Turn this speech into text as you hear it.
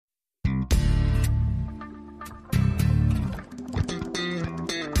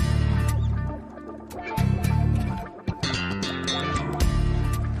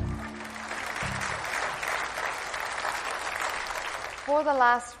For the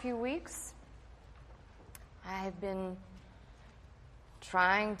last few weeks, I have been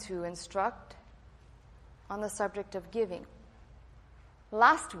trying to instruct on the subject of giving.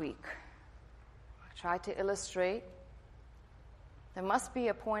 Last week, I tried to illustrate there must be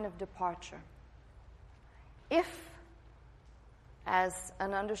a point of departure. If, as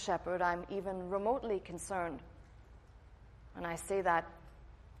an under-shepherd, I'm even remotely concerned, and I say that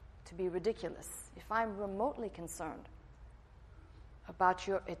to be ridiculous, if I'm remotely concerned about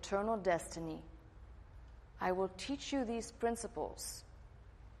your eternal destiny, I will teach you these principles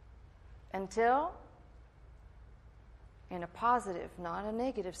until, in a positive, not a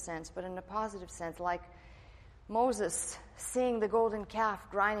negative sense, but in a positive sense, like Moses seeing the golden calf,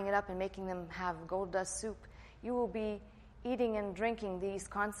 grinding it up and making them have gold dust soup, you will be eating and drinking these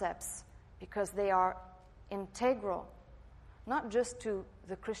concepts because they are integral, not just to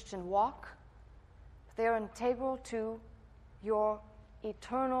the Christian walk, they are integral to your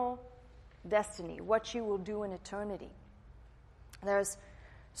eternal destiny, what you will do in eternity. There's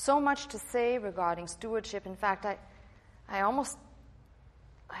so much to say regarding stewardship. In fact, I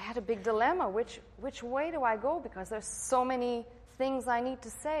had a big dilemma. Which way do I go? Because there's so many things I need to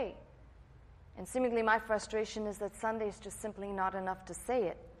say. And seemingly my frustration is that Sunday is just simply not enough to say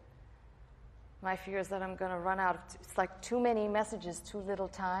it. My fear is that I'm going to run out of, it's like too many messages, too little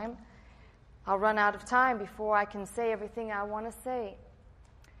time. I'll run out of time before I can say everything I want to say.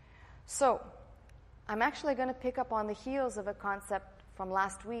 So, I'm actually going to pick up on the heels of a concept from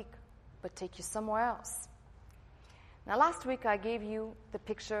last week, but take you somewhere else. Now, last week I gave you the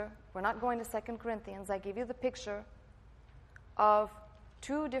picture, we're not going to 2 Corinthians, I gave you the picture of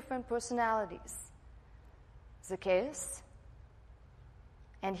two different personalities. Zacchaeus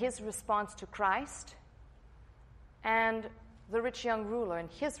and his response to Christ, and the rich young ruler and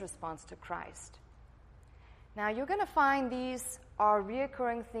his response to Christ. Now, you're going to find these are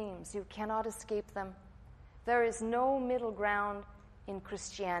reoccurring themes. You cannot escape them. There is no middle ground in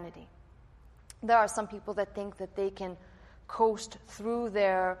Christianity. There are some people that think that they can coast through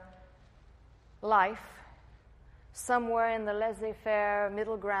their life somewhere in the laissez-faire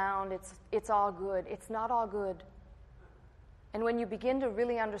middle ground. It's all good. It's not all good. And when you begin to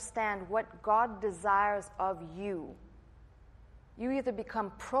really understand what God desires of you, you either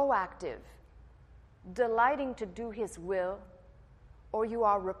become proactive, delighting to do His will, or you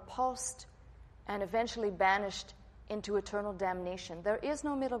are repulsed and eventually banished into eternal damnation. There is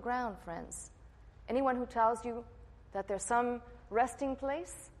no middle ground, friends. Anyone who tells you that there's some resting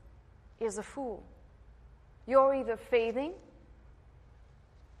place is a fool. You're either faithing,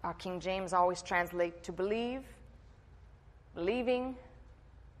 our King James always translate to believe, believing,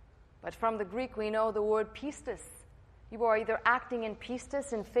 but from the Greek we know the word pistis. You are either acting in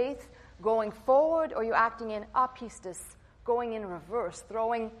pistis, in faith, going forward, or you're acting in apistis, going in reverse,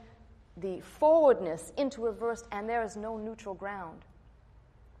 throwing the forwardness into reverse, and there is no neutral ground.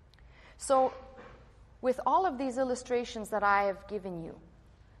 So, with all of these illustrations that I have given you,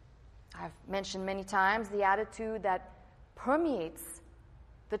 I've mentioned many times the attitude that permeates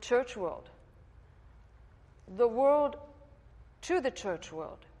the church world, the world to the church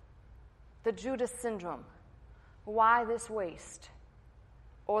world, the Judas syndrome. Why this waste?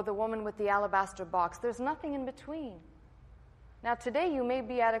 Or the woman with the alabaster box. There's nothing in between. Now, today you may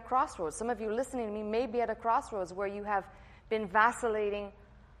be at a crossroads. Some of you listening to me may be at a crossroads where you have been vacillating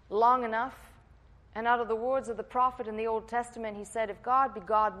long enough. And out of the words of the prophet in the Old Testament, he said, if God be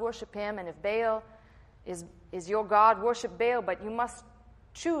God, worship him. And if Baal is your God, worship Baal. But you must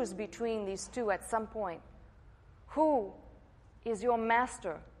choose between these two at some point. Who is your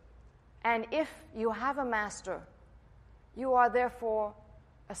master? And if you have a master, you are therefore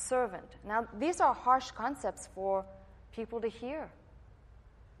a servant. Now, these are harsh concepts for people to hear.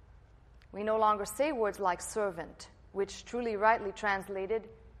 We no longer say words like servant, which truly rightly translated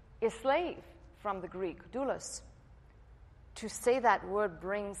is slave from the Greek, doulos. To say that word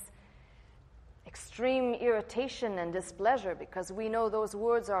brings extreme irritation and displeasure because we know those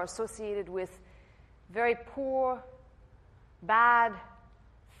words are associated with very poor, bad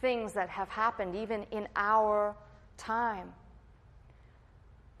things that have happened even in our time.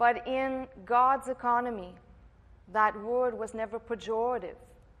 But in God's economy, that word was never pejorative.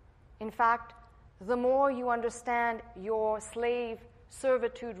 In fact, the more you understand your slave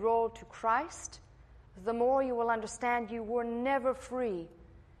servitude role to Christ, the more you will understand you were never free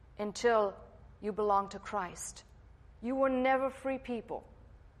until you belong to Christ. You were never free people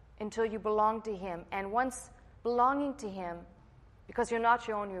until you belong to Him. And once belonging to Him, because you're not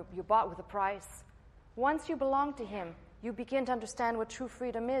your own, you're bought with a price. Once you belong to Him, you begin to understand what true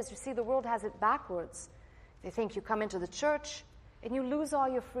freedom is. You see, the world has it backwards. They think you come into the church, and you lose all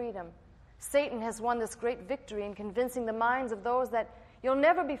your freedom. Satan has won this great victory in convincing the minds of those that you'll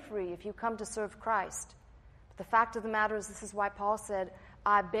never be free if you come to serve Christ. But the fact of the matter is, this is why Paul said,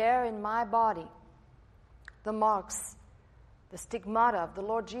 I bear in my body the marks, the stigmata of the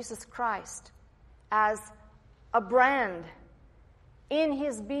Lord Jesus Christ as a brand in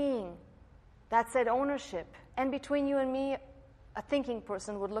his being. That said ownership. And between you and me, a thinking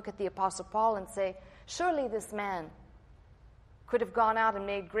person would look at the Apostle Paul and say, surely this man could have gone out and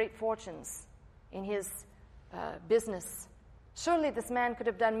made great fortunes in his business. Surely this man could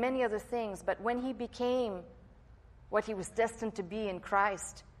have done many other things, but when he became what he was destined to be in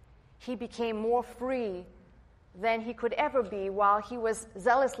Christ, he became more free than he could ever be while he was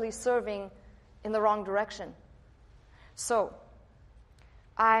zealously serving in the wrong direction. So,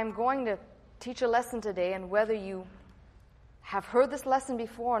 I'm going to teach a lesson today, and whether you have heard this lesson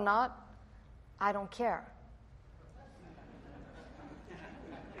before or not, I don't care.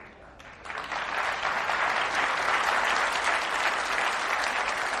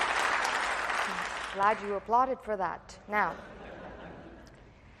 Glad you applauded for that. Now,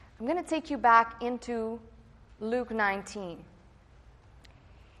 I'm going to take you back into Luke 19.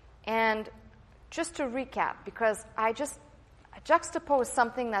 And just to recap, because I juxtapose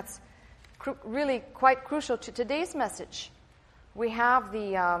something that's really quite crucial to today's message. We have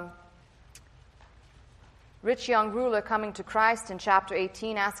the rich young ruler coming to Christ in chapter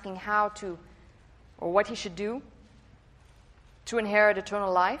 18, asking how to, or what he should do to inherit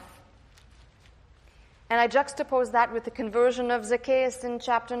eternal life. And I juxtapose that with the conversion of Zacchaeus in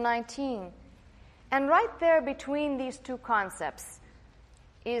chapter 19. And right there between these two concepts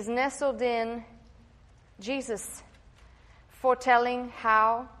is nestled in Jesus foretelling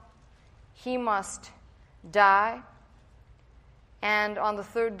how he must die and on the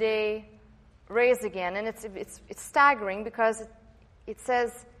third day raise again. And it's staggering because it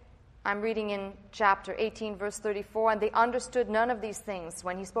says, I'm reading in chapter 18, verse 34, and they understood none of these things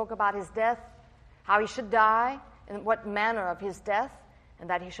when he spoke about his death, how he should die, and what manner of his death, and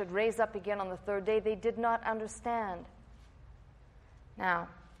that he should raise up again on the third day. They did not understand. Now,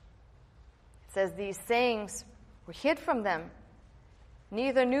 it says these sayings were hid from them,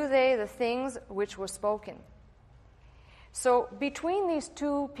 neither knew they the things which were spoken. So between these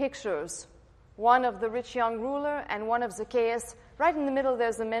two pictures, one of the rich young ruler and one of Zacchaeus, right in the middle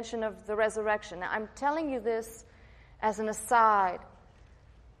there's a mention of the resurrection. Now, I'm telling you this as an aside.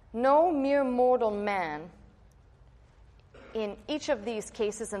 No mere mortal man in each of these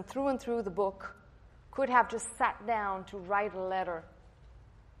cases and through the book could have just sat down to write a letter.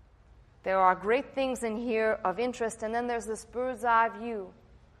 There are great things in here of interest, and then there's this bird's eye view.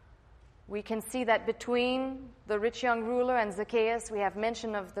 We can see that between the rich young ruler and Zacchaeus, we have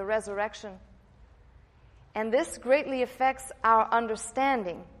mention of the resurrection. And this greatly affects our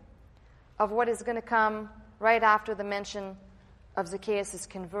understanding of what is going to come right after the mention of Zacchaeus'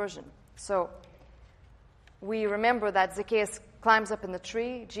 conversion. So, we remember that Zacchaeus climbs up in the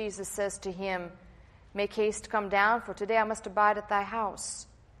tree. Jesus says to him, make haste, come down, for today I must abide at thy house.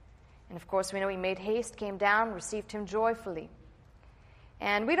 And of course, we know he made haste, came down, received him joyfully.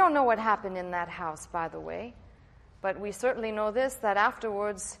 And we don't know what happened in that house, by the way, but we certainly know this, that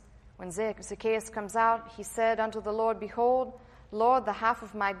afterwards, when Zacchaeus comes out, he said unto the Lord, behold, Lord, the half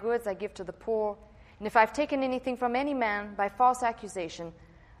of my goods I give to the poor, and if I've taken anything from any man by false accusation,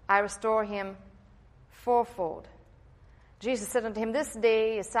 I restore him fourfold. Jesus said unto him, this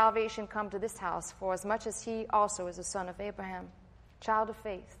day is salvation come to this house, for as much as he also is a son of Abraham, child of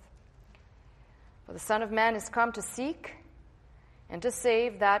faith. For the Son of Man is come to seek and to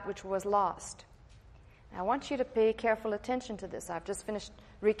save that which was lost. Now, I want you to pay careful attention to this. I've just finished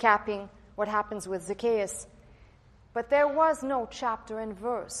recapping what happens with Zacchaeus. But there was no chapter and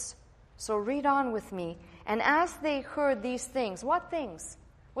verse. So read on with me. And as they heard these things, what things?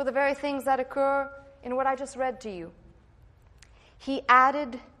 Well, the very things that occur in what I just read to you. He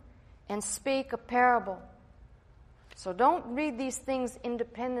added and spake a parable. So don't read these things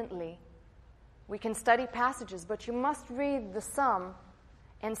independently. We can study passages, but you must read the sum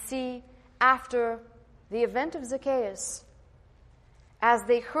and see after the event of Zacchaeus. As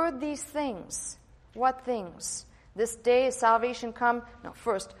they heard these things, what things? This day is salvation come. No,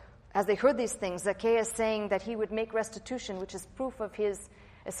 first, as they heard these things, Zacchaeus saying that he would make restitution, which is proof of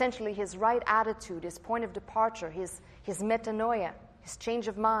essentially his right attitude, his point of departure, his metanoia, his change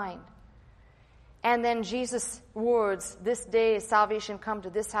of mind. And then Jesus' words, this day is salvation come to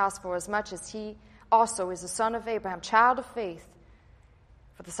this house, for as much as he also is a son of Abraham, child of faith.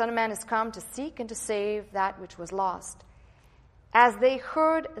 For the Son of Man is come to seek and to save that which was lost. As they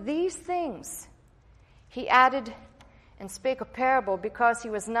heard these things, he added and spake a parable because he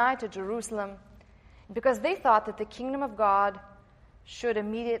was nigh to Jerusalem, because they thought that the kingdom of God should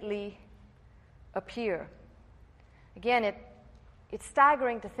immediately appear. Again, it's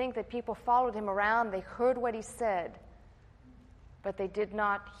staggering to think that people followed him around, they heard what he said, but they did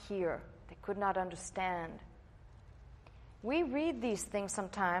not hear. They could not understand. We read these things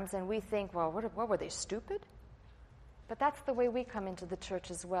sometimes and we think, well, what were they, stupid? But that's the way we come into the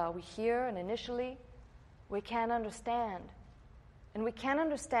church as well. We hear, and initially we can't understand. And we can't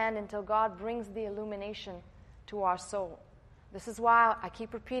understand until God brings the illumination to our soul. This is why I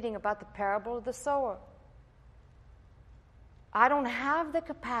keep repeating about the parable of the sower. I don't have the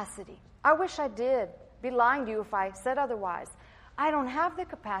capacity. I wish I did. Be lying to you if I said otherwise. I don't have the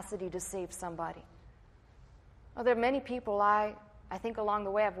capacity to save somebody. Well, there are many people I think along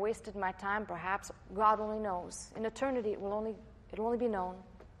the way I've wasted my time, perhaps. God only knows. In eternity, it'll only be known.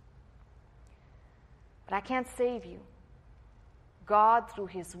 But I can't save you. God, through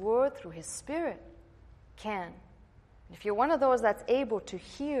His Word, through His Spirit, can. And if you're one of those that's able to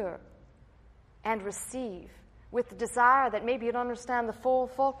hear and receive with the desire that maybe you don't understand the full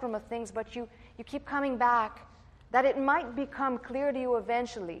fulcrum of things, but you keep coming back, that it might become clear to you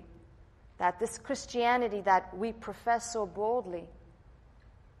eventually that this Christianity that we profess so boldly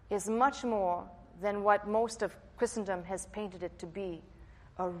is much more than what most of Christendom has painted it to be.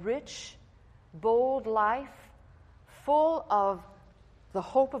 A rich, bold life, full of the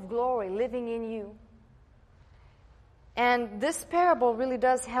hope of glory living in you. And this parable really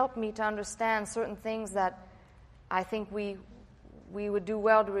does help me to understand certain things that I think we would do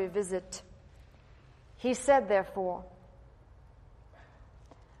well to revisit. He said, therefore,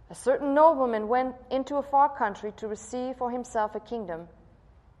 a certain nobleman went into a far country to receive for himself a kingdom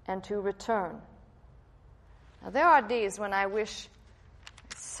and to return. Now, there are days when I wish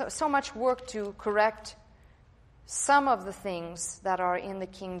so much work to correct some of the things that are in the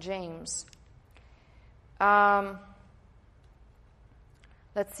King James. Let's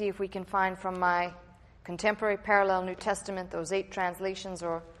see if we can find from my contemporary parallel New Testament those 8 translations,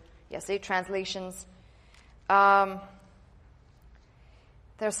 8 translations. There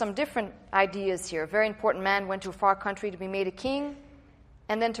are some different ideas here. A very important man went to a far country to be made a king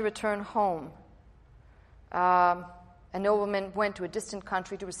and then to return home. A nobleman went to a distant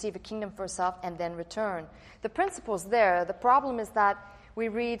country to receive a kingdom for himself and then return. The principle's there. The problem is that we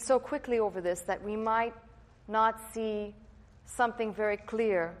read so quickly over this that we might not see something very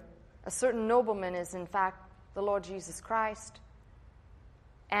clear. A certain nobleman is, in fact, the Lord Jesus Christ.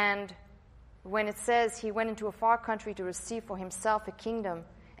 And when it says he went into a far country to receive for himself a kingdom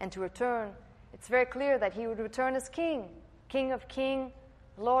and to return, it's very clear that he would return as king, King of kings,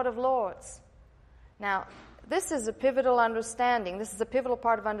 Lord of lords. Now, this is a pivotal understanding. This is a pivotal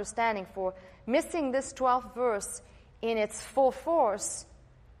part of understanding. For missing this 12th verse in its full force,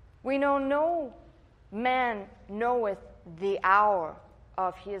 we know no man knoweth the hour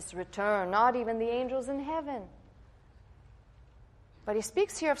of his return, not even the angels in heaven. But he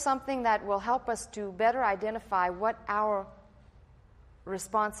speaks here of something that will help us to better identify what our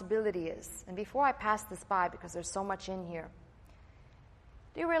responsibility is. And before I pass this by, because there's so much in here,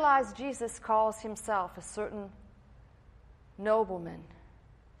 do you realize Jesus calls himself a certain nobleman?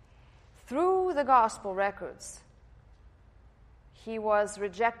 Through the gospel records, he was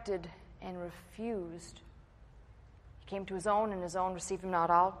rejected and refused. He came to his own, and his own received him not.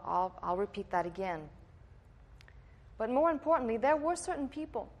 I'll repeat that again. But more importantly, there were certain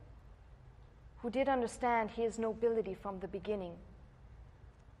people who did understand his nobility from the beginning.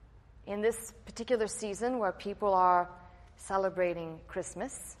 In this particular season where people are celebrating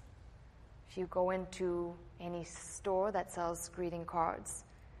Christmas, if you go into any store that sells greeting cards,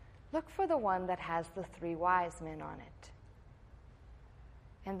 look for the one that has the 3 wise men on it.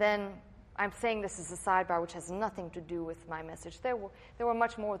 And then, I'm saying this as a sidebar which has nothing to do with my message. There were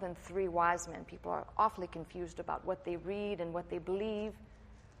much more than 3 wise men. People are awfully confused about what they read and what they believe.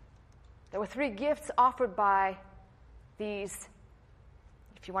 There were 3 gifts offered by these,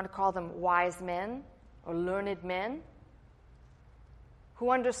 if you want to call them wise men or learned men, who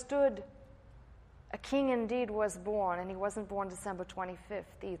understood a king indeed was born, and he wasn't born December 25th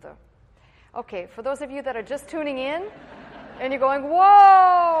either. Okay, for those of you that are just tuning in, and you're going,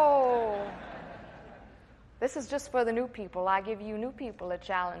 whoa! This is just for the new people. I give you new people a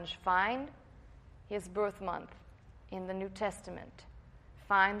challenge. Find his birth month in the New Testament.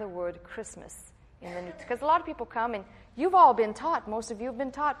 Find the word Christmas in the New Testament. Because a lot of people come, and you've all been taught. Most of you have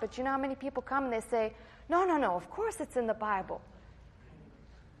been taught. But you know how many people come and they say, no, of course it's in the Bible.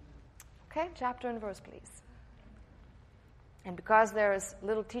 Okay, chapter and verse, please. And because there is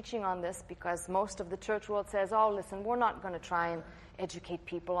little teaching on this, because most of the church world says, oh, listen, we're not going to try and educate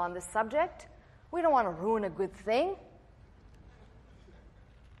people on this subject. We don't want to ruin a good thing.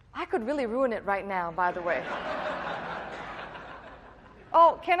 I could really ruin it right now, by the way.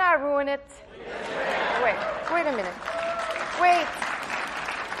 Oh, can I ruin it? Wait a minute. Wait.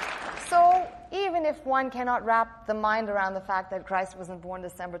 So, even if one cannot wrap the mind around the fact that Christ wasn't born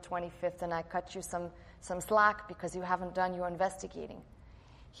December 25th, and I cut you some slack because you haven't done your investigating,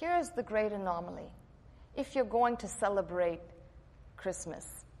 here's the great anomaly. If you're going to celebrate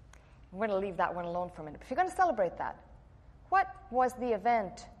Christmas, I'm going to leave that one alone for a minute. If you're going to celebrate that, what was the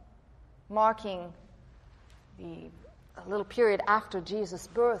event marking a little period after Jesus'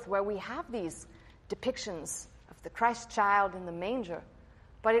 birth where we have these depictions of the Christ child in the manger?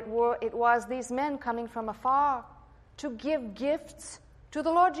 But it was these men coming from afar to give gifts to the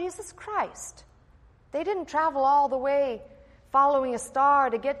Lord Jesus Christ. They didn't travel all the way following a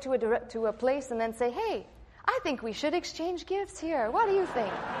star to get to a place and then say, hey, I think we should exchange gifts here. What do you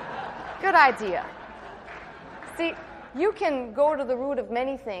think? Good idea. See, you can go to the root of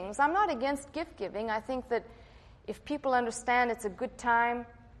many things. I'm not against gift giving. I think that if people understand, it's a good time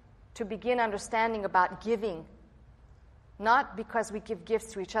to begin understanding about giving. Not because we give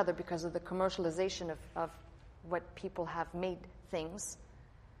gifts to each other because of the commercialization of what people have made things.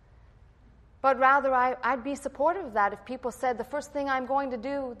 But rather, I'd be supportive of that if people said, the first thing I'm going to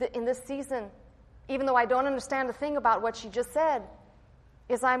do in this season, even though I don't understand a thing about what she just said,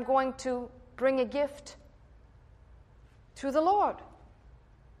 is I'm going to bring a gift to the Lord.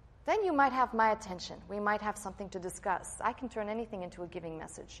 Then you might have my attention. We might have something to discuss. I can turn anything into a giving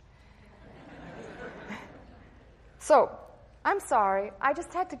message. So, I'm sorry. I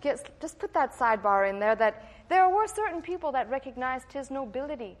just had to just put that sidebar in there that there were certain people that recognized his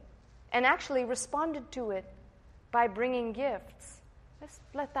nobility and actually responded to it by bringing gifts. Let's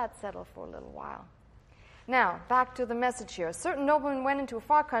let that settle for a little while. Now, back to the message here. A certain nobleman went into a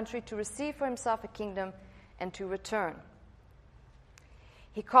far country to receive for himself a kingdom and to return.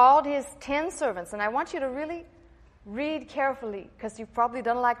 He called his 10 servants, and I want you to really read carefully, because you've probably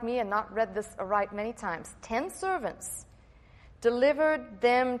done like me and not read this aright many times. 10 servants delivered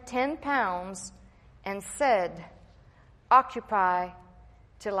them 10 pounds and said, occupy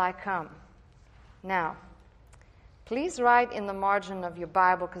till I come. Now, please write in the margin of your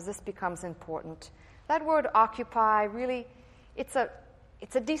Bible, because this becomes important. That word occupy, really, it's a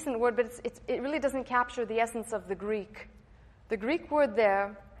decent word, but it really doesn't capture the essence of the Greek. The Greek word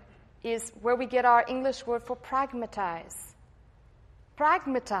there is where we get our English word for pragmatize.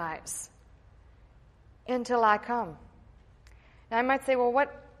 Pragmatize until I come. Now I might say, well,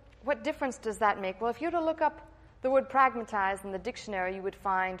 what difference does that make? Well, if you were to look up the word pragmatize in the dictionary, you would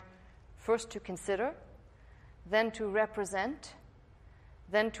find first to consider, then to represent,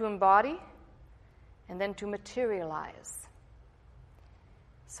 then to embody, and then to materialize.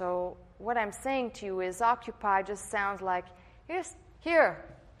 So what I'm saying to you is occupy just sounds like, here.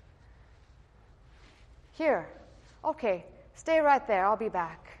 Okay, stay right there, I'll be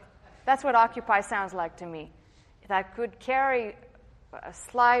back. That's what occupy sounds like to me. That could carry a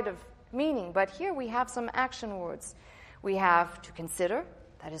slide of meaning, but here we have some action words. We have to consider,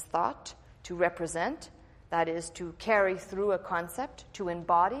 that is thought, to represent, that is to carry through a concept, to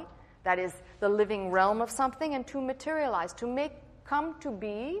embody, that is the living realm of something, and to materialize, to make come to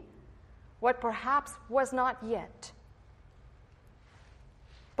be what perhaps was not yet.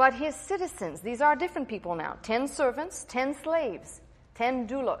 But his citizens, these are different people now, 10 servants, 10 slaves, 10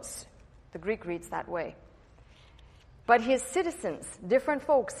 doulos. The Greek reads that way. But his citizens, different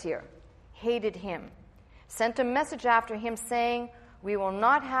folks here, hated him, sent a message after him saying, we will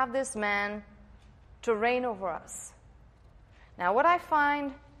not have this man to reign over us. Now, what I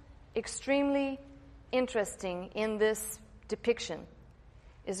find extremely interesting in this depiction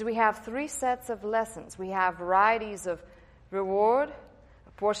is we have 3 sets of lessons. We have varieties of reward,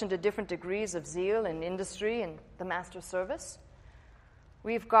 apportioned to different degrees of zeal and industry and the master's service.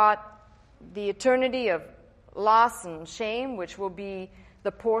 We've got the eternity of loss and shame, which will be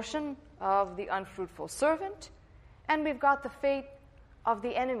the portion of the unfruitful servant. And we've got the fate of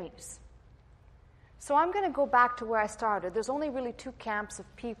the enemies. So I'm going to go back to where I started. There's only really 2 camps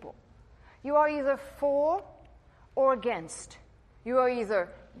of people. You are either for or against. You are either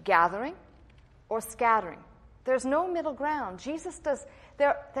gathering or scattering. There's no middle ground. Jesus does.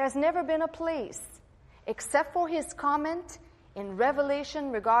 There's never been a place, except for his comment in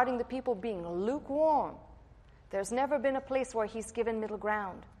Revelation regarding the people being lukewarm. There's never been a place where he's given middle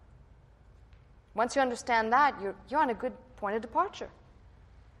ground. Once you understand that, you're on a good point of departure.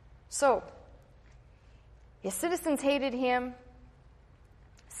 So, His citizens hated him,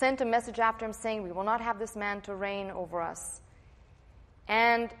 sent a message after him saying, "We will not have this man to reign over us."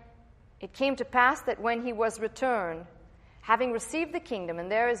 And it came to pass that when he was returned, having received the kingdom,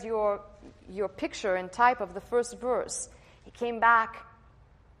 and there is your picture and type of the first verse, he came back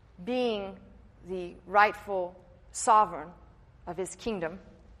being the rightful sovereign of his kingdom.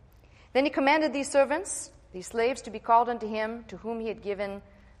 Then he commanded these servants, these slaves, to be called unto him, to whom he had given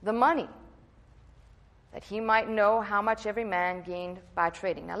the money, that he might know how much every man gained by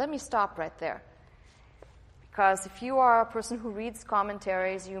trading. Now let me stop right there. Because if you are a person who reads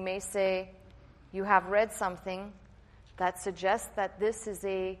commentaries, you may say you have read something that suggests that this is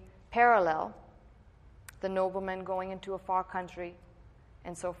a parallel, the nobleman going into a far country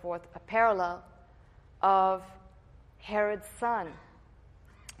and so forth, a parallel of Herod's son,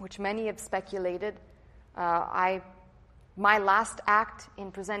 which many have speculated. My last act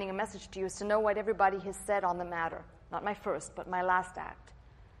in presenting a message to you is to know what everybody has said on the matter. Not my first, but my last act.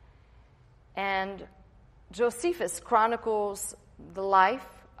 And Josephus chronicles the life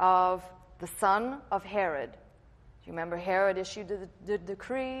of the son of Herod. Do you remember Herod issued the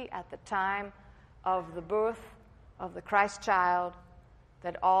decree at the time of the birth of the Christ child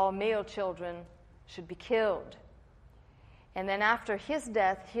that all male children should be killed. And then after his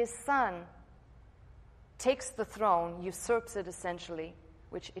death, his son takes the throne, usurps it essentially,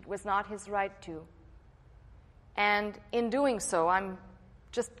 which it was not his right to. And in doing so, I'm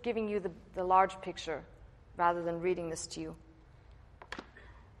just giving you the large picture rather than reading this to you.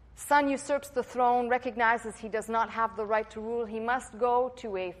 Son usurps the throne, recognizes he does not have the right to rule. He must go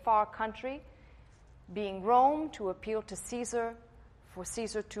to a far country, being Rome, to appeal to Caesar, for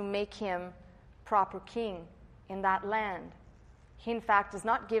Caesar to make him proper king in that land. He, in fact, is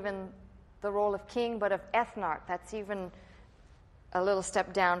not given the role of king, but of ethnarch. That's even a little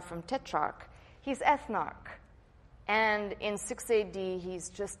step down from tetrarch. He's ethnarch. And in 6 AD,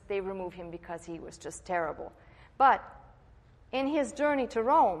 they remove him because he was just terrible. But in his journey to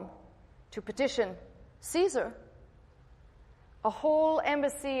Rome to petition Caesar, a whole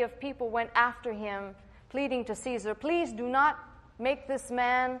embassy of people went after him, pleading to Caesar, "Please do not make this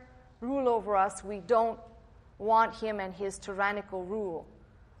man rule over us. We don't want him and his tyrannical rule."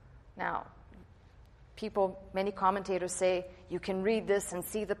 Now, many commentators say you can read this and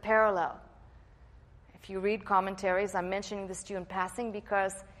see the parallel. If you read commentaries, I'm mentioning this to you in passing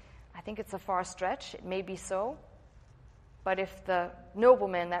because I think it's a far stretch. It may be so. But if the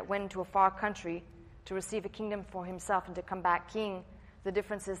nobleman that went into a far country to receive a kingdom for himself and to come back king, the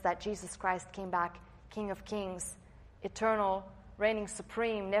difference is that Jesus Christ came back King of Kings, eternal, reigning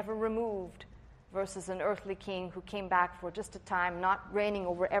supreme, never removed, versus an earthly king who came back for just a time, not reigning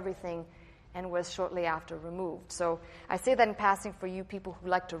over everything, and was shortly after removed. So I say that in passing for you people who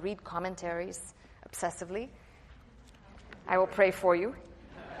like to read commentaries obsessively. I will pray for you.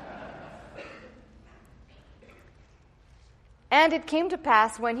 And it came to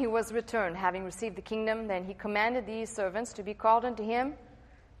pass when he was returned, having received the kingdom, then he commanded these servants to be called unto him,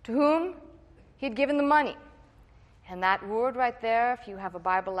 to whom he had given the money. And that word right there, if you have a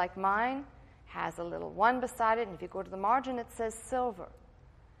Bible like mine, has a little one beside it, and if you go to the margin, it says silver.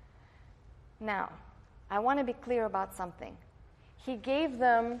 Now, I want to be clear about something. He gave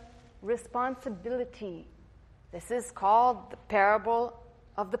them responsibility. This is called the parable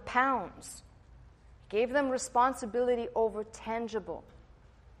of the pounds. He gave them responsibility over things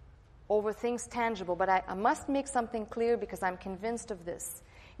tangible. But I must make something clear because I'm convinced of this.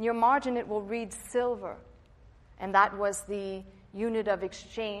 In your margin, it will read silver, and that was the unit of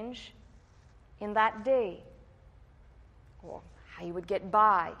exchange in that day, or how you would get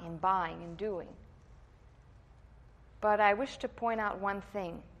by in buying and doing. But I wish to point out one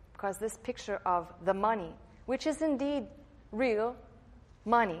thing, because this picture of the money, which is indeed real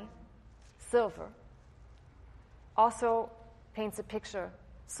money, silver, also paints a picture,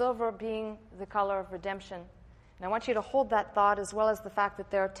 silver being the color of redemption. And I want you to hold that thought, as well as the fact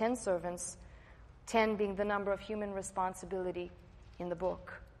that there are 10 servants, 10 being the number of human responsibility in the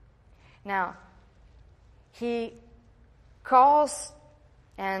book. Now, he calls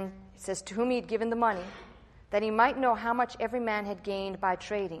and says to whom he had given the money, that he might know how much every man had gained by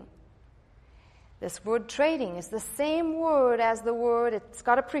trading. This word trading is the same word as the word, it's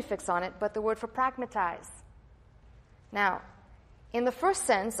got a prefix on it, but the word for pragmatize. Now, in the first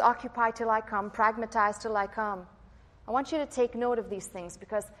sense, occupy till I come, pragmatize till I come. I want you to take note of these things,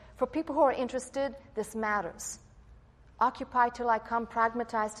 because for people who are interested, this matters. Occupy till I come,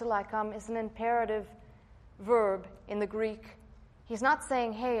 pragmatize till I come is an imperative verb in the Greek. He's not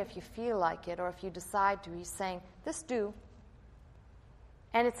saying, hey, if you feel like it or if you decide to. He's saying, this do.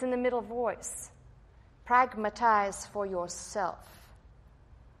 And it's in the middle voice. Pragmatize for yourself.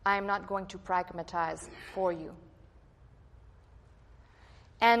 I am not going to pragmatize for you.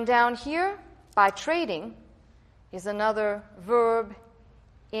 And down here, by trading, is another verb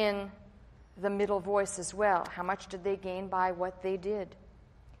in the middle voice as well. How much did they gain by what they did?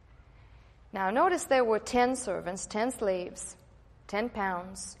 Now notice there were 10 servants, 10 slaves, 10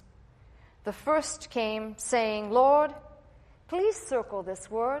 pounds. The first came saying, Lord, please circle this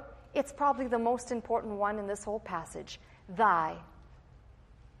word. It's probably the most important one in this whole passage. Thy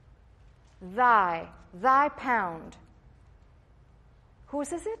pound.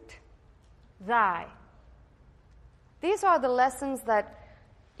 Whose is it? Thy. These are the lessons that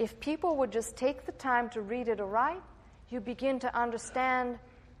if people would just take the time to read it aright, you begin to understand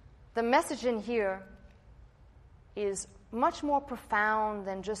the message in here is much more profound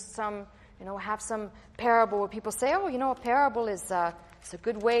than just some, have some parable where people say, a parable is it's a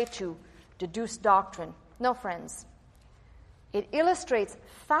good way to deduce doctrine. No, friends. It illustrates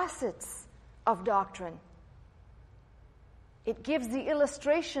facets of doctrine. It gives the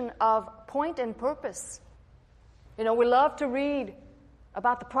illustration of point and purpose. We love to read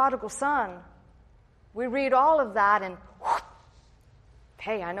about the prodigal son. We read all of that and,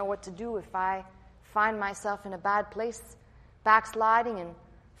 hey, I know what to do if I find myself in a bad place, backsliding and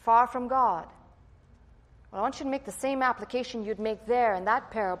far from God. Well, I want you to make the same application you'd make there in that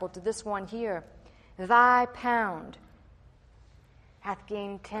parable to this one here. Thy pound hath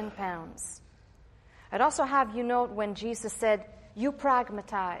gained 10 pounds. I'd also have you note when Jesus said, you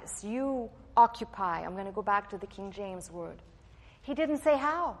pragmatize, you occupy. I'm going to go back to the King James word. He didn't say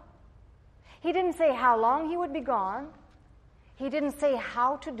how. He didn't say how long he would be gone. He didn't say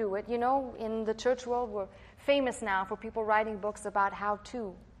how to do it. In the church world, we're famous now for people writing books about how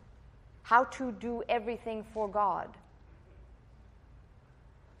to do everything for God.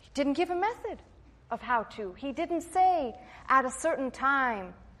 He didn't give a method of how to. He didn't say at a certain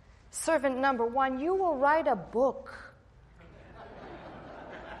time, servant number 1, you will write a book.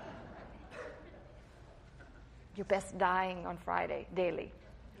 You're best dying on Friday, daily.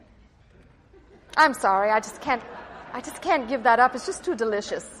 I'm sorry, I just can't give that up. It's just too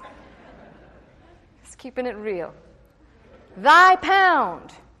delicious. Just keeping it real. Thy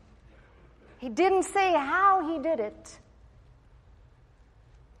pound. He didn't say how he did it.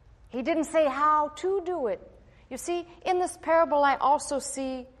 He didn't say how to do it. You see, in this parable I also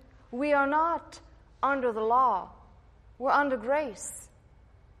see we are not under the law. We're under grace.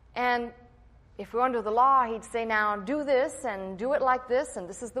 And if we're under the law, he'd say, now do this and do it like this, and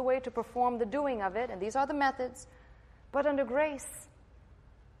this is the way to perform the doing of it, and these are the methods. But under grace,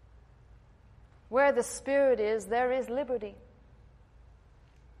 where the Spirit is, there is liberty.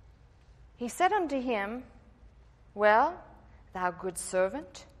 He said unto him, well, thou good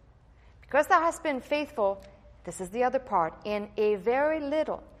servant, because thou hast been faithful, this is the other part, in a very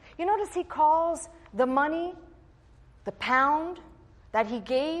little. You notice he calls the money, the pound that he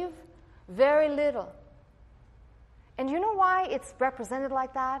gave, very little. And you know why it's represented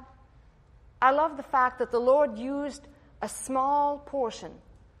like that? I love the fact that the Lord used a small portion.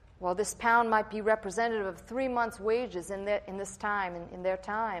 Well, this pound might be representative of 3 months' wages in this time, in their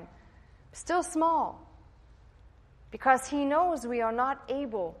time. Still small. Because he knows we are not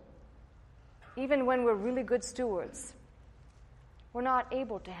able, even when we're really good stewards, we're not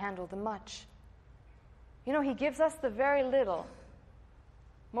able to handle the much. He gives us the very little.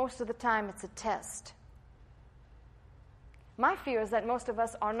 Most of the time, it's a test. My fear is that most of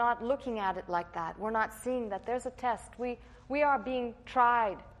us are not looking at it like that. We're not seeing that there's a test. We are being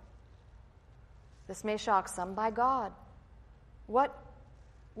tried. This may shock some by God. What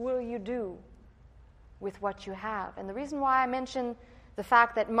will you do with what you have? And the reason why I mention the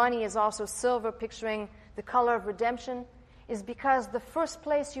fact that money is also silver, picturing the color of redemption, is because the first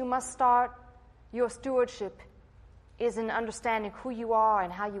place you must start your stewardship is in understanding who you are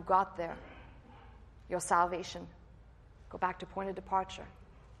and how you got there. Your salvation. Go back to point of departure.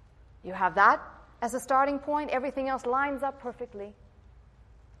 You have that as a starting point. Everything else lines up perfectly.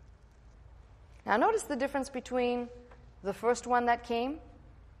 Now notice the difference between the first one that came,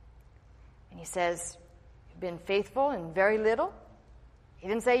 and he says, you've been faithful in very little. He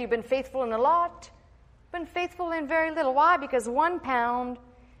didn't say you've been faithful in a lot. You've been faithful in very little. Why? Because 1 pound,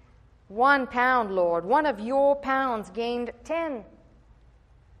 Lord, one of your pounds gained 10.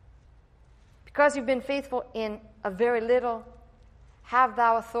 Because you've been faithful in a very little, have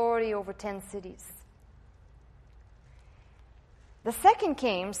thou authority over 10 cities. The second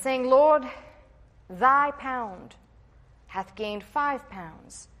came, saying, Lord, thy pound hath gained 5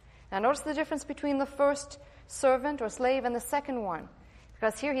 pounds. Now notice the difference between the first servant or slave and the second one.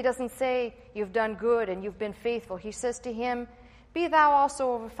 Because here he doesn't say, you've done good and you've been faithful. He says to him, be thou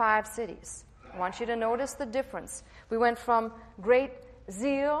also over 5 cities. I want you to notice the difference. We went from great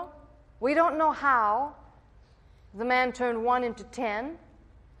zeal. We don't know how the man turned 1 into 10.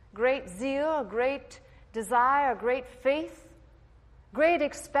 Great zeal, great desire, great faith, great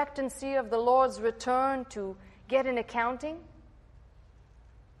expectancy of the Lord's return to get an accounting.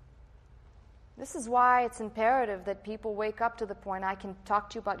 This is why it's imperative that people wake up to the point. I can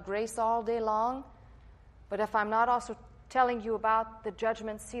talk to you about grace all day long, but if I'm not also telling you about the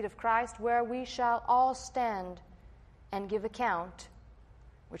judgment seat of Christ, where we shall all stand and give account,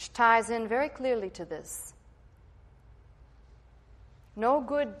 which ties in very clearly to this. No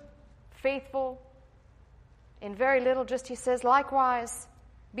good, faithful, in very little, just he says, likewise,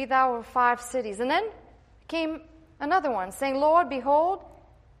 be thou over 5 cities. And then came another one, saying, Lord, behold,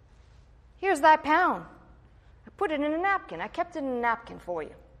 here's thy pound. I put it in a napkin. I kept it in a napkin for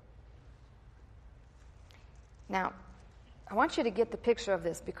you. Now, I want you to get the picture of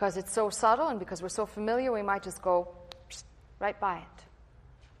this because it's so subtle and because we're so familiar, we might just go right by it.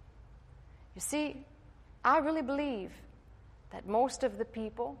 You see, I really believe that most of the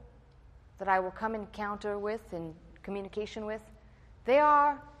people that I will come encounter with, in communication with, they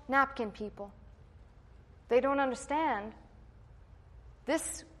are napkin people. They don't understand.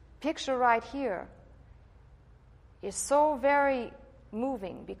 This picture right here is so very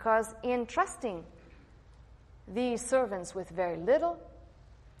moving because in trusting these servants with very little,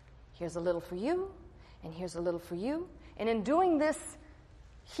 here's a little for you, and here's a little for you, and in doing this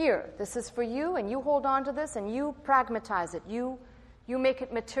here, this is for you, and you hold on to this, and you pragmatize it, you make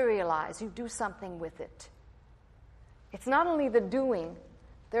it materialize, you do something with it. It's not only the doing,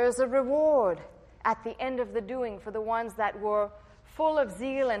 there is a reward at the end of the doing for the ones that were full of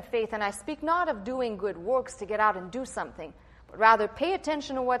zeal and faith. And I speak not of doing good works to get out and do something, but rather pay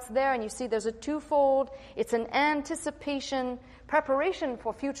attention to what's there. And you see there's a twofold. It's an anticipation, preparation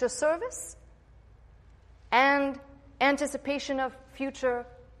for future service, and anticipation of future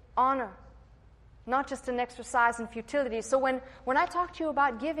honor, not just an exercise in futility. So when I talk to you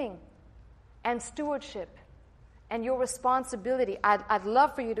about giving and stewardship and your responsibility, I'd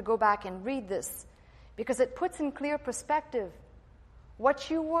love for you to go back and read this because it puts in clear perspective what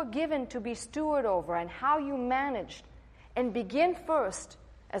you were given to be steward over and how you managed. And begin first,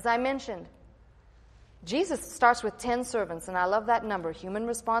 as I mentioned. Jesus starts with 10 servants, and I love that number, human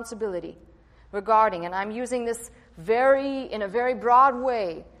responsibility, regarding, and I'm using this in a very broad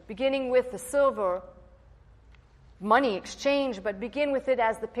way, beginning with the silver money exchange, but begin with it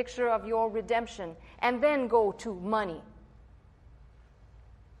as the picture of your redemption, and then go to money.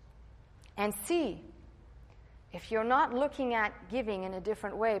 And see, if you're not looking at giving in a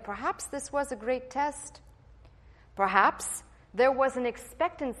different way, perhaps this was a great test. Perhaps there was an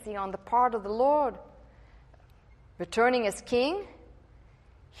expectancy on the part of the Lord. Returning as king,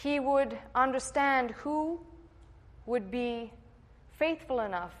 he would understand who would be faithful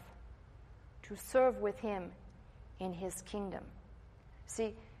enough to serve with him in his kingdom.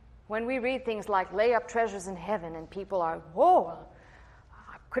 See, when we read things like lay up treasures in heaven and people are, whoa,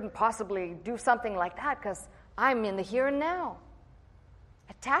 I couldn't possibly do something like that because I'm in the here and now.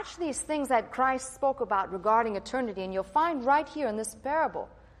 Attach these things that Christ spoke about regarding eternity, and you'll find right here in this parable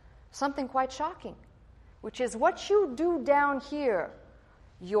something quite shocking, which is what you do down here,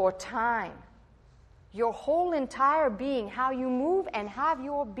 your time, your whole entire being, how you move and have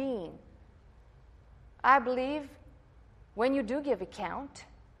your being. I believe when you do give account,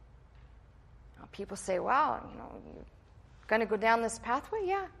 people say, wow, you're going to go down this pathway?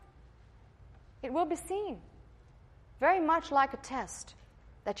 Yeah. It will be seen. Very much like a test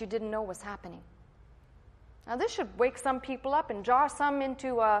that you didn't know was happening. Now, this should wake some people up and jar some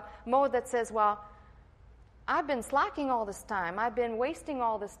into a mode that says, well, I've been slacking all this time. I've been wasting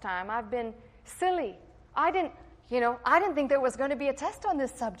all this time. I've been silly. I didn't think there was going to be a test on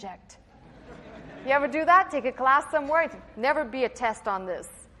this subject. You ever do that? Take a class somewhere, never be a test on this.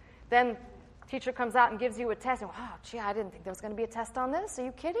 Then teacher comes out and gives you a test, and wow, gee, I didn't think there was going to be a test on this. Are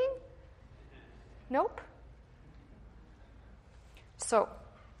you kidding? Nope. So,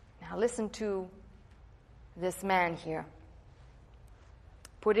 now listen to this man here.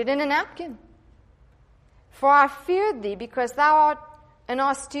 Put it in a napkin. For I feared thee, because thou art an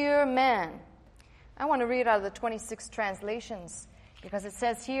austere man. I want to read out of the 26 translations, because it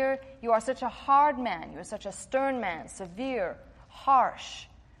says here, you are such a hard man, you are such a stern man, severe, harsh,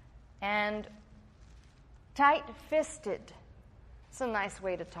 and tight-fisted. It's a nice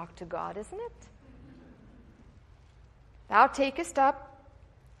way to talk to God, isn't it? Thou takest up,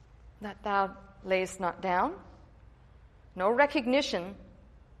 that thou layest not down. No recognition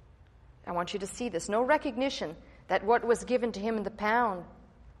I want you to see this. No recognition that what was given to him in the pound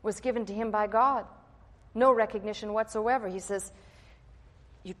was given to him by God. No recognition whatsoever. He says,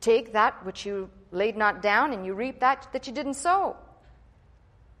 you take that which you laid not down, and you reap that you didn't sow.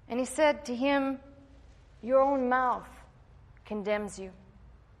 And he said to him, your own mouth condemns you.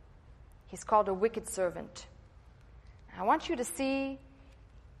 He's called a wicked servant. I want you to see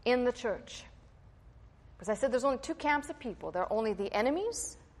in the church, because I said there's only two camps of people. There are only the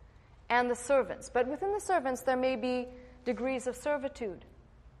enemies and the servants. But within the servants, there may be degrees of servitude.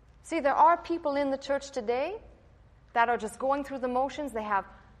 See, there are people in the church today that are just going through the motions. They have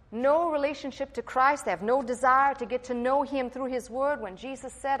no relationship to Christ. They have no desire to get to know him through his word. When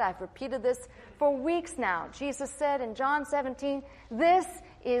Jesus said, I've repeated this for weeks now, Jesus said in John 17, this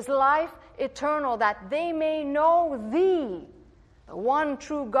is life eternal, that they may know thee, the one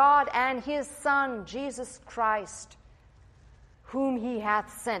true God, and his Son, Jesus Christ, whom he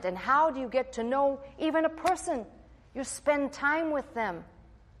hath sent. And how do you get to know even a person? You spend time with them.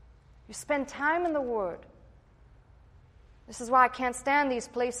 You spend time in the Word. This is why I can't stand these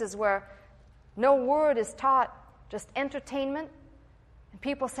places where no word is taught, just entertainment. And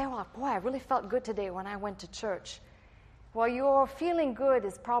people say, well, boy, I really felt good today when I went to church. Well, your feeling good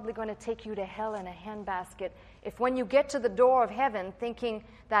is probably going to take you to hell in a handbasket if when you get to the door of heaven thinking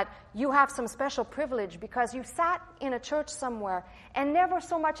that you have some special privilege because you sat in a church somewhere and never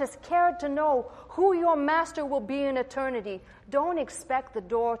so much as cared to know who your master will be in eternity. Don't expect the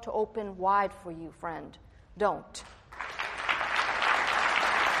door to open wide for you, friend. Don't.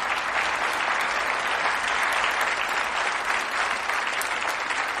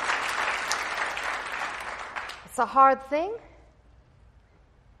 It's a hard thing,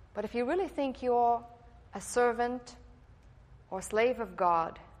 but if you really think you're a servant or slave of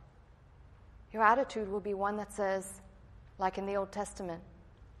God, your attitude will be one that says, like in the Old Testament,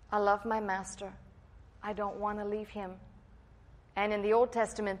 I love my master. I don't want to leave him. And in the Old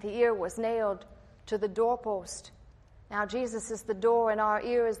Testament, the ear was nailed to the doorpost. Now Jesus is the door, and our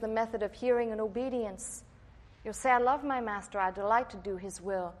ear is the method of hearing and obedience. You'll say, I love my master. I delight to do his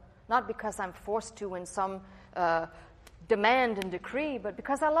will, not because I'm forced to in some demand and decree, but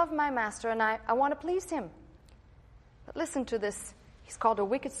because I love my master and I want to please him. But listen to this. He's called a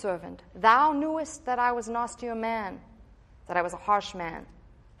wicked servant. Thou knewest that I was an austere man, that I was a harsh man,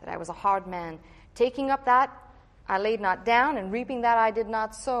 that I was a hard man. Taking up that I laid not down, and reaping that I did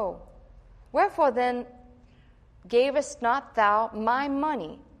not sow. Wherefore then gavest not thou my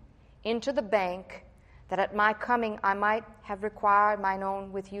money into the bank, that at my coming I might have required mine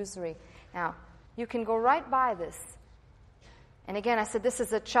own with usury? Now, you can go right by this. And again, I said this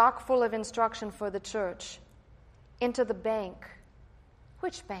is a chock full of instruction for the church. Into the bank.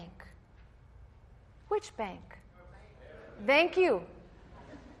 Which bank? Which bank? Thank you.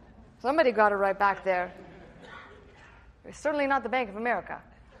 Somebody got it right back there. It's certainly not the Bank of America.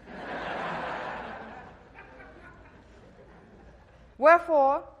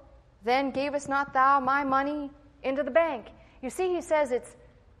 Wherefore, then gavest not thou my money into the bank? You see, he says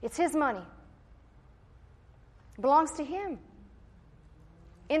it's his money. It belongs to him.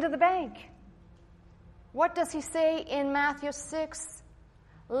 Into the bank. What does he say in Matthew 6?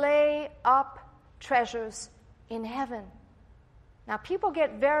 Lay up treasures in heaven. Now, people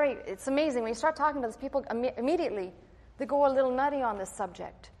get it's amazing. When you start talking about this, people immediately, they go a little nutty on this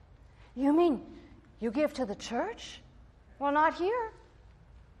subject. You mean you give to the church? Well, not here.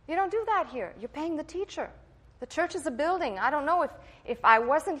 You don't do that here. You're paying the teacher. The church is a building. I don't know if I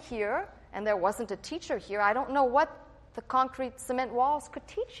wasn't here and there wasn't a teacher here, I don't know what the concrete cement walls could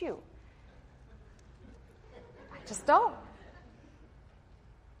teach you. I just don't.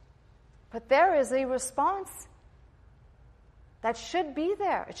 But there is a response that should be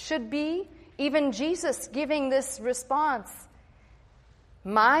there. It should be even Jesus giving this response.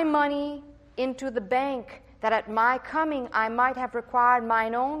 My money into the bank, that at my coming I might have required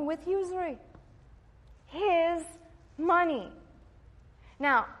mine own with usury. His money.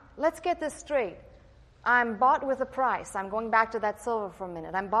 Now, let's get this straight. I'm bought with a price. I'm going back to that silver for a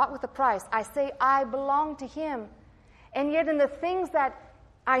minute. I'm bought with a price. I say I belong to him. And yet in the things that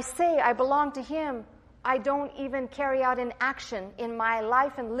I say I belong to him, I don't even carry out in action in my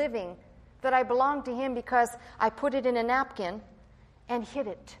life and living that I belong to him because I put it in a napkin and hid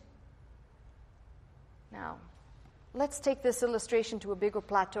it. Now, let's take this illustration to a bigger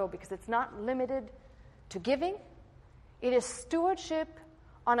plateau because it's not limited to giving. It is stewardship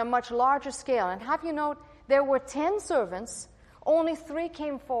on a much larger scale. And have you note, there were 10 servants, only 3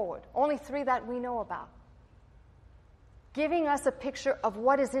 came forward, only 3 that we know about, giving us a picture of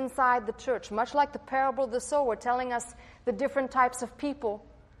what is inside the church, much like the parable of the sower, telling us the different types of people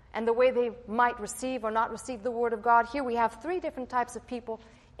and the way they might receive or not receive the Word of God. Here we have three different types of people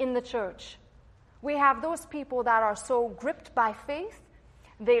in the church. We have those people that are so gripped by faith,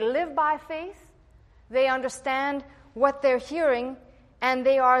 they live by faith, they understand what they're hearing, and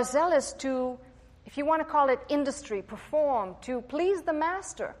they are zealous to, if you want to call it industry, perform, to please the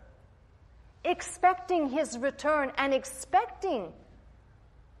Master, expecting His return and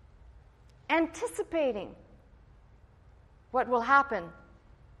anticipating what will happen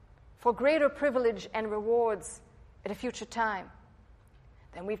for greater privilege and rewards at a future time.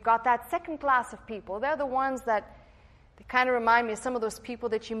 Then we've got that second class of people. They're the ones that they kind of remind me of some of those people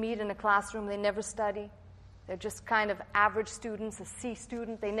that you meet in a classroom. They never study. They're just kind of average students, a C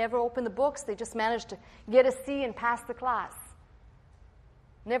student. They never open the books. They just manage to get a C and pass the class.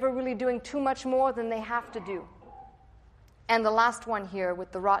 Never really doing too much more than they have to do. And the last one here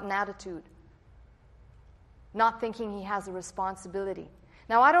with the rotten attitude. Not thinking he has a responsibility.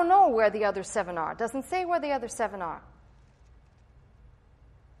 Now, I don't know where the other 7 are. It doesn't say where the other 7 are.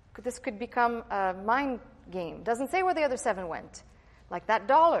 This could become a mind game. It doesn't say where the other 7 went. Like that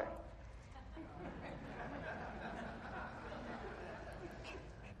dollar.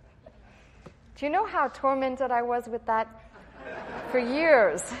 Do you know how tormented I was with that for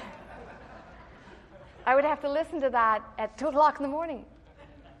years? I would have to listen to that at 2 o'clock in the morning.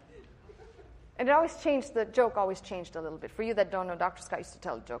 And it always changed, the joke always changed a little bit. For you that don't know, Dr. Scott used to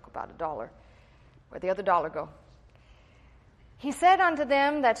tell a joke about a dollar. Where'd the other dollar go? He said unto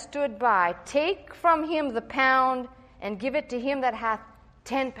them that stood by, take from him the pound, and give it to him that hath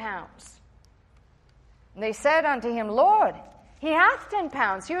 10 pounds. And they said unto him, Lord, he hath 10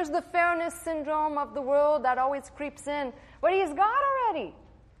 pounds. Here's the fairness syndrome of the world that always creeps in. But he's got already.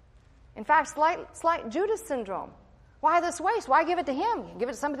 In fact, slight Judas syndrome. Why this waste? Why give it to him? You can give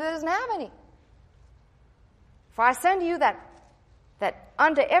it to somebody that doesn't have any. For I send you that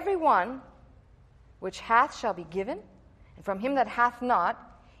unto every one which hath shall be given, and from him that hath not,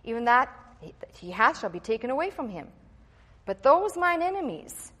 even that he hath shall be taken away from him. But those mine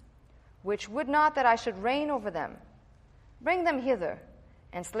enemies, which would not that I should reign over them, bring them hither,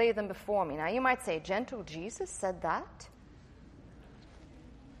 and slay them before me. Now you might say, gentle Jesus said that?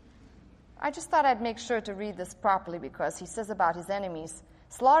 I just thought I'd make sure to read this properly, because he says about his enemies,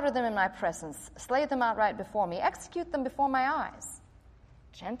 slaughter them in my presence, slay them outright before me, execute them before my eyes.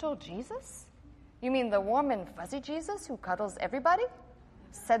 Gentle Jesus? You mean the warm and fuzzy Jesus who cuddles everybody?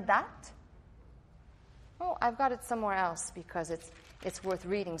 Said that? Oh, I've got it somewhere else, because it's worth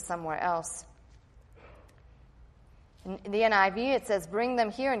reading somewhere else. In the NIV, it says, bring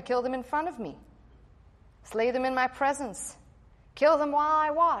them here and kill them in front of me. Slay them in my presence. Kill them while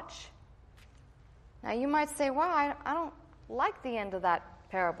I watch. Now, you might say, well, I don't like the end of that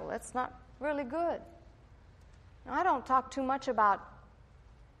parable. It's not really good. Now, I don't talk too much about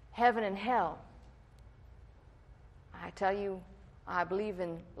heaven and hell. I tell you, I believe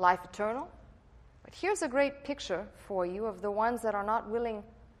in life eternal. But here's a great picture for you of the ones that are not willing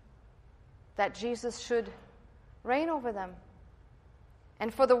that Jesus should reign over them.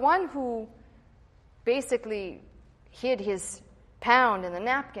 And for the one who basically hid his pound in the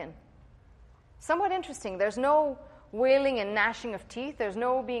napkin, somewhat interesting. There's no wailing and gnashing of teeth. There's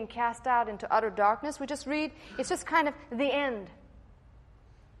no being cast out into utter darkness. We just read, it's just kind of the end.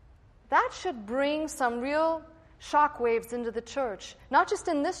 That should bring some real shockwaves into the church. Not just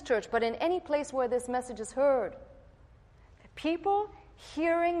in this church, but in any place where this message is heard. People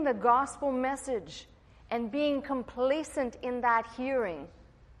hearing the gospel message and being complacent in that hearing.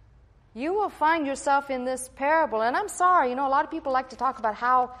 You will find yourself in this parable. And I'm sorry, a lot of people like to talk about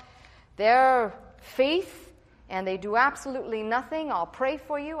how their faith and they do absolutely nothing. I'll pray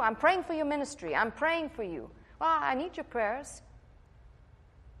for you. I'm praying for your ministry. I'm praying for you. Well, I need your prayers.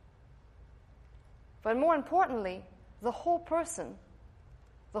 But more importantly, the whole person,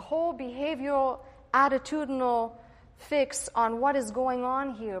 the whole behavioral, attitudinal fix on what is going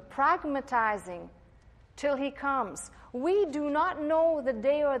on here, pragmatizing till he comes. We do not know the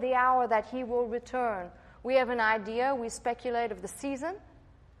day or the hour that he will return. We have an idea. We speculate of the season,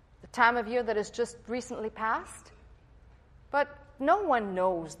 the time of year that has just recently passed. But no one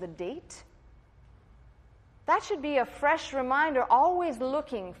knows the date. That should be a fresh reminder, always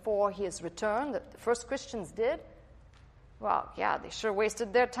looking for his return, that the first Christians did. Well, yeah, they sure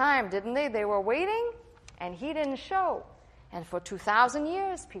wasted their time, didn't they? They were waiting, and he didn't show. And for 2,000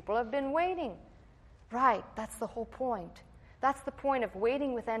 years, people have been waiting. Right, that's the whole point. That's the point of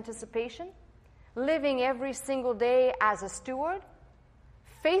waiting with anticipation, living every single day as a steward,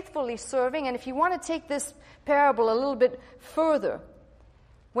 faithfully serving. And if you want to take this parable a little bit further,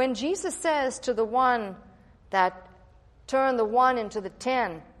 when Jesus says to the one that turned the 1 into the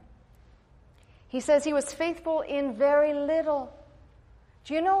 10, He says he was faithful in very little.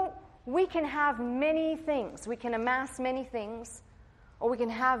 Do you know, we can have many things. We can amass many things, or we can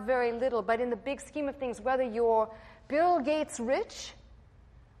have very little. But in the big scheme of things, whether you're Bill Gates rich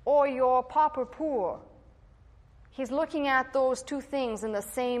or you're pauper poor, he's looking at those two things in the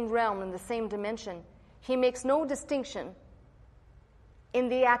same realm, in the same dimension. He makes no distinction in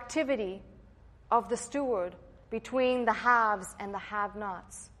the activity of the steward between the haves and the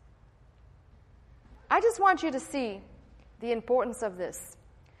have-nots. I just want you to see the importance of this.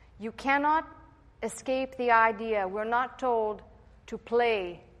 You cannot escape the idea. We're not told to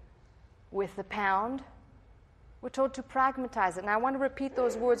play with the pound. We're told to pragmatize it. And I want to repeat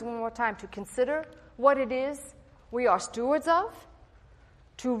those words one more time, to consider what it is we are stewards of,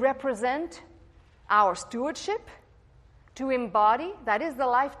 to represent our stewardship, to embody, that is the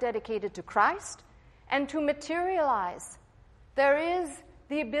life dedicated to Christ, and to materialize. There is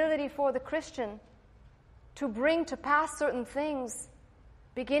the ability for the Christian to bring to pass certain things,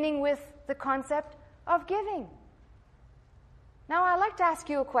 beginning with the concept of giving. Now, I'd like to ask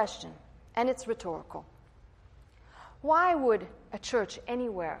you a question, and it's rhetorical. Why would a church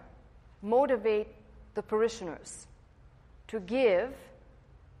anywhere motivate the parishioners to give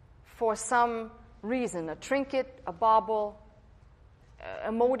for some reason, a trinket, a bauble,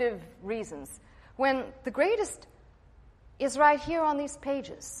 emotive reasons, when the greatest is right here on these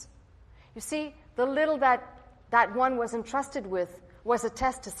pages? You see, the little that one was entrusted with was a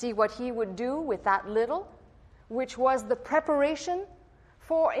test to see what he would do with that little, which was the preparation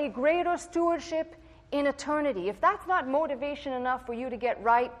for a greater stewardship in eternity. If that's not motivation enough for you to get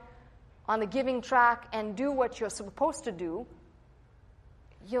right on the giving track and do what you're supposed to do,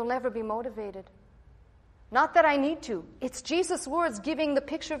 you'll never be motivated. Not that I need to. It's Jesus' words giving the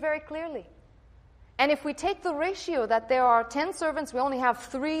picture very clearly. And if we take the ratio that there are 10 servants, we only have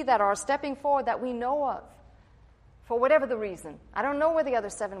 3 that are stepping forward that we know of, for whatever the reason. I don't know where the other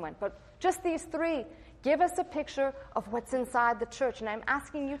 7 went, but just these 3 give us a picture of what's inside the church. And I'm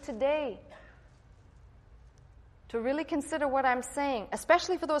asking you today to really consider what I'm saying,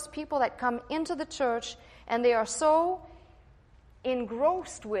 especially for those people that come into the church and they are so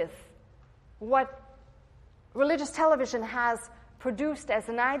engrossed with what religious television has produced as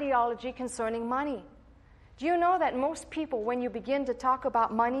an ideology concerning money. Do you know that most people, when you begin to talk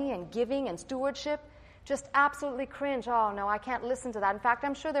about money and giving and stewardship, just absolutely cringe? Oh, no, I can't listen to that. In fact,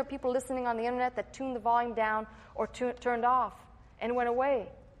 I'm sure there are people listening on the internet that tuned the volume down or turned off and went away.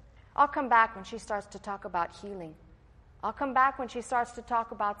 I'll come back when she starts to talk about healing. I'll come back when she starts to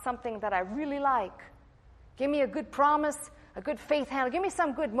talk about something that I really like. Give me a good promise, a good faith handle. Give me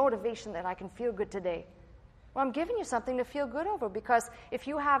some good motivation that I can feel good today. Well, I'm giving you something to feel good over, because if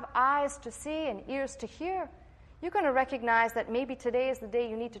you have eyes to see and ears to hear, you're going to recognize that maybe today is the day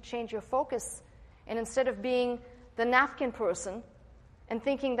you need to change your focus. And instead of being the napkin person and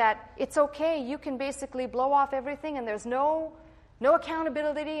thinking that it's okay, you can basically blow off everything and there's no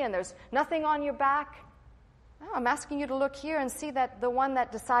accountability and there's nothing on your back. No, I'm asking you to look here and see that the one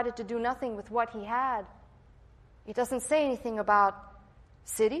that decided to do nothing with what he had, it doesn't say anything about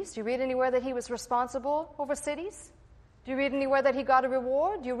cities. Do you read anywhere that he was responsible over cities? Do you read anywhere that he got a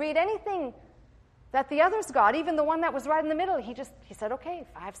reward? Do you read anything that the others got, even the one that was right in the middle? He said, okay,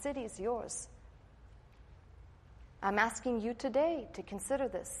 5 cities, yours. I'm asking you today to consider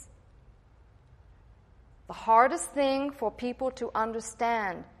this. The hardest thing for people to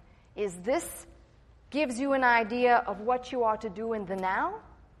understand is this gives you an idea of what you are to do in the now,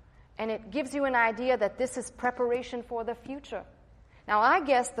 and it gives you an idea that this is preparation for the future. Now, I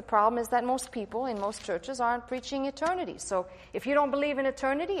guess the problem is that most people in most churches aren't preaching eternity. So if you don't believe in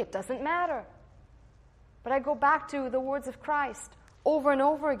eternity, it doesn't matter. But I go back to the words of Christ over and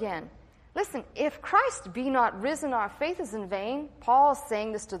over again. Listen, if Christ be not risen, our faith is in vain. Paul's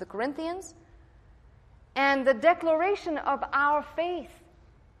saying this to the Corinthians. And the declaration of our faith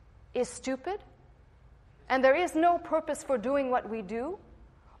is stupid. And there is no purpose for doing what we do.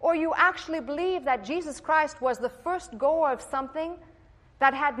 Or you actually believe that Jesus Christ was the first goer of something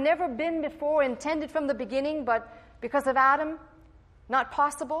that had never been before, intended from the beginning, but because of Adam, not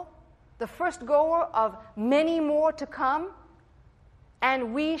possible. The first goer of many more to come.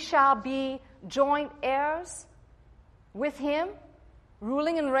 And we shall be joint heirs with him,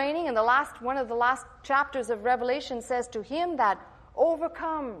 ruling and reigning. And one of the last chapters of Revelation says, to him that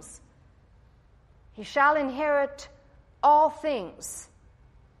overcomes, he shall inherit all things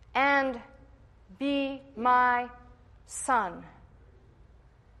and be my son.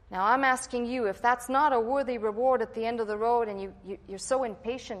 Now, I'm asking you, if that's not a worthy reward at the end of the road, and you're so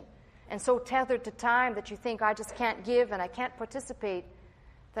impatient and so tethered to time that you think, I just can't give and I can't participate,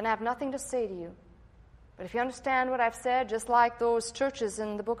 then I have nothing to say to you. But if you understand what I've said, just like those churches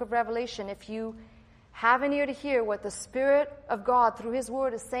in the book of Revelation, if you have an ear to hear what the Spirit of God through His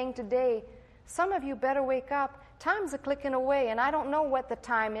Word is saying today, some of you better wake up. Time's a clicking away, and I don't know what the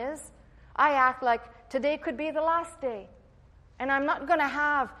time is. I act like today could be the last day. And I'm not going to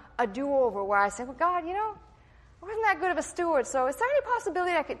have a do-over where I say, well, God, I wasn't that good of a steward, so is there any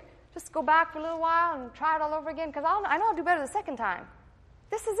possibility I could just go back for a little while and try it all over again? Because I know I'll do better the second time.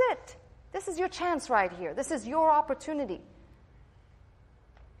 This is it. This is your chance right here. This is your opportunity.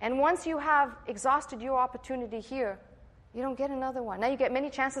 And once you have exhausted your opportunity here, you don't get another one. Now you get many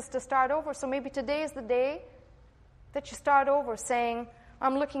chances to start over, so maybe today is the day that you start over saying,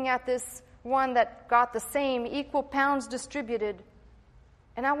 I'm looking at this one that got the same equal pounds distributed,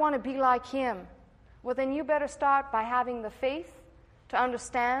 and I want to be like him. Well, then you better start by having the faith to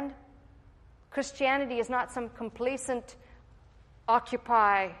understand Christianity is not some complacent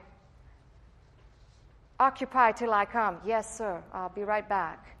occupy till I come. Yes, sir, I'll be right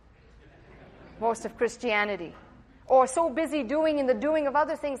back. Most of Christianity. Or so busy doing in the doing of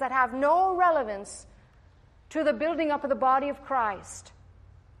other things that have no relevance to the building up of the body of Christ.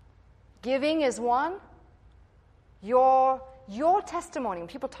 Giving is one. Your testimony, when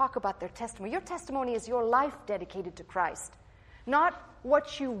people talk about their testimony, your testimony is your life dedicated to Christ. Not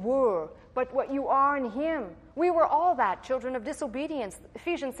what you were, but what you are in Him. We were all that, children of disobedience.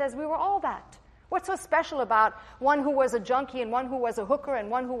 Ephesians says we were all that. What's so special about one who was a junkie and one who was a hooker and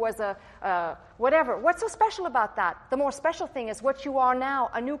one who was a whatever? What's so special about that? The more special thing is what you are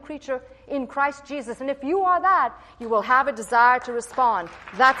now, a new creature in Christ Jesus. And if you are that, you will have a desire to respond.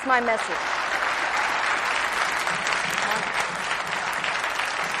 That's my message.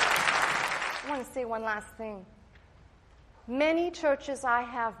 I want to say one last thing. Many churches I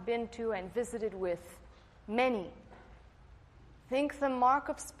have been to and visited with, many, think the mark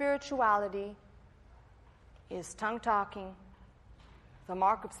of spirituality is tongue-talking. The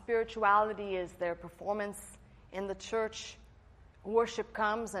mark of spirituality is their performance in the church. Worship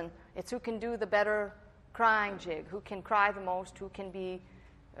comes, and it's who can do the better crying jig, who can cry the most, who can be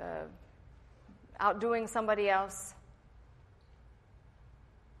outdoing somebody else.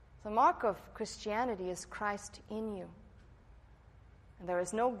 The mark of Christianity is Christ in you. And there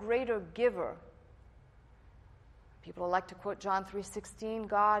is no greater giver. People like to quote John 3:16,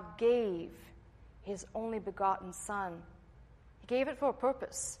 God gave His only begotten Son. He gave it for a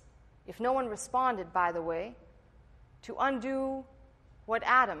purpose. If no one responded, by the way, to undo what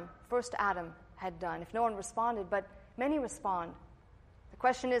first Adam, had done. If no one responded, but many respond. The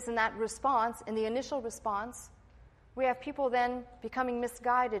question is, in that response, in the initial response, we have people then becoming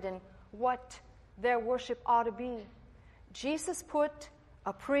misguided in what their worship ought to be. Jesus put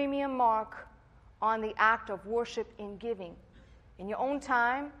a premium mark on the act of worship in giving. In your own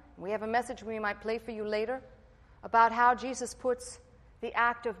time, we have a message we might play for you later about how Jesus puts the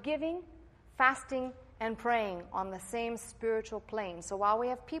act of giving, fasting, and praying on the same spiritual plane. So while we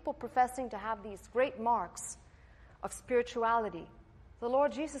have people professing to have these great marks of spirituality, the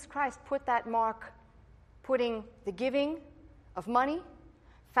Lord Jesus Christ put that mark, putting the giving of money,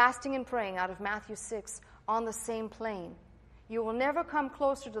 fasting and praying out of Matthew 6 on the same plane. You will never come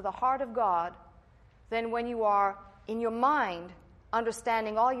closer to the heart of God than when you are, in your mind,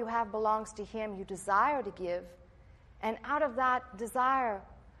 understanding all you have belongs to Him. You desire to give, and out of that desire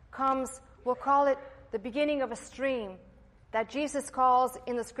comes, we'll call it the beginning of a stream that Jesus calls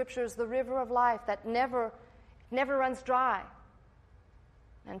in the Scriptures the river of life that never runs dry.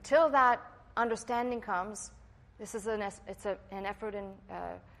 Until that understanding comes, this is an effort in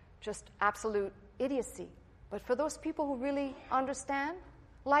just absolute idiocy. But for those people who really understand,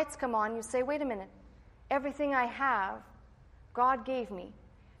 lights come on. You say, wait a minute. Everything I have, God gave me.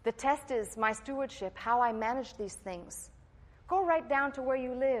 The test is my stewardship, how I manage these things. Go right down to where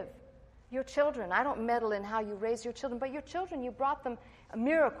you live. Your children. I don't meddle in how you raise your children, but your children, you brought them a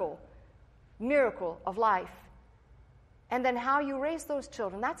miracle of life. And then how you raise those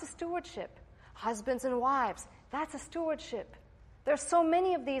children, that's a stewardship. Husbands and wives, that's a stewardship. There's so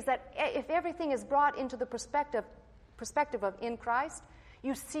many of these that if everything is brought into the perspective of in Christ,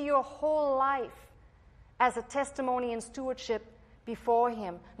 you see your whole life as a testimony and stewardship before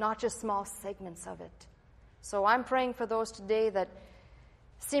Him, not just small segments of it. So I'm praying for those today that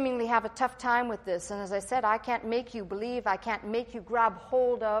seemingly have a tough time with this. And as I said, I can't make you believe, I can't make you grab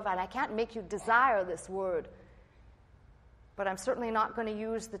hold of, and I can't make you desire this word. But I'm certainly not going to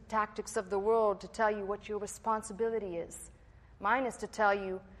use the tactics of the world to tell you what your responsibility is. Mine is to tell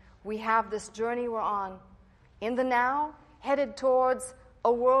you, we have this journey we're on in the now, headed towards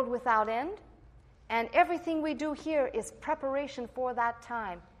a world without end, And everything we do here is preparation for that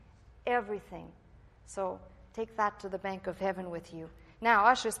time. Everything. So take that to the bank of heaven with you. Now,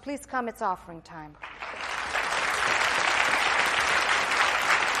 ushers, please come. It's offering time.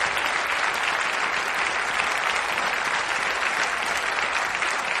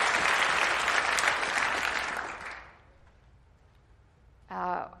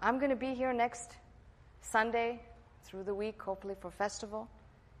 I'm going to be here next Sunday through the week, hopefully for festival.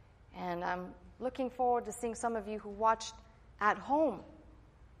 And I'm looking forward to seeing some of you who watched at home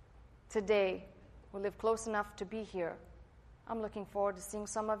today, who live close enough to be here. I'm looking forward to seeing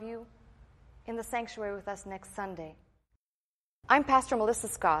some of you in the sanctuary with us next Sunday. I'm Pastor Melissa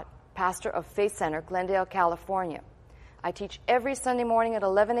Scott, pastor of Faith Center, Glendale, California. I teach every Sunday morning at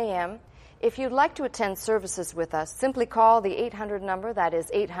 11 a.m. If you'd like to attend services with us, simply call the 800 number, that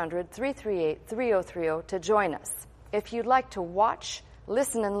is 800-338-3030, to join us. If you'd like to watch,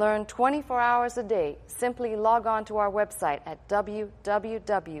 listen, and learn 24 hours a day, simply log on to our website at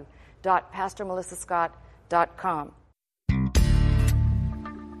www.pastormelissascott.com.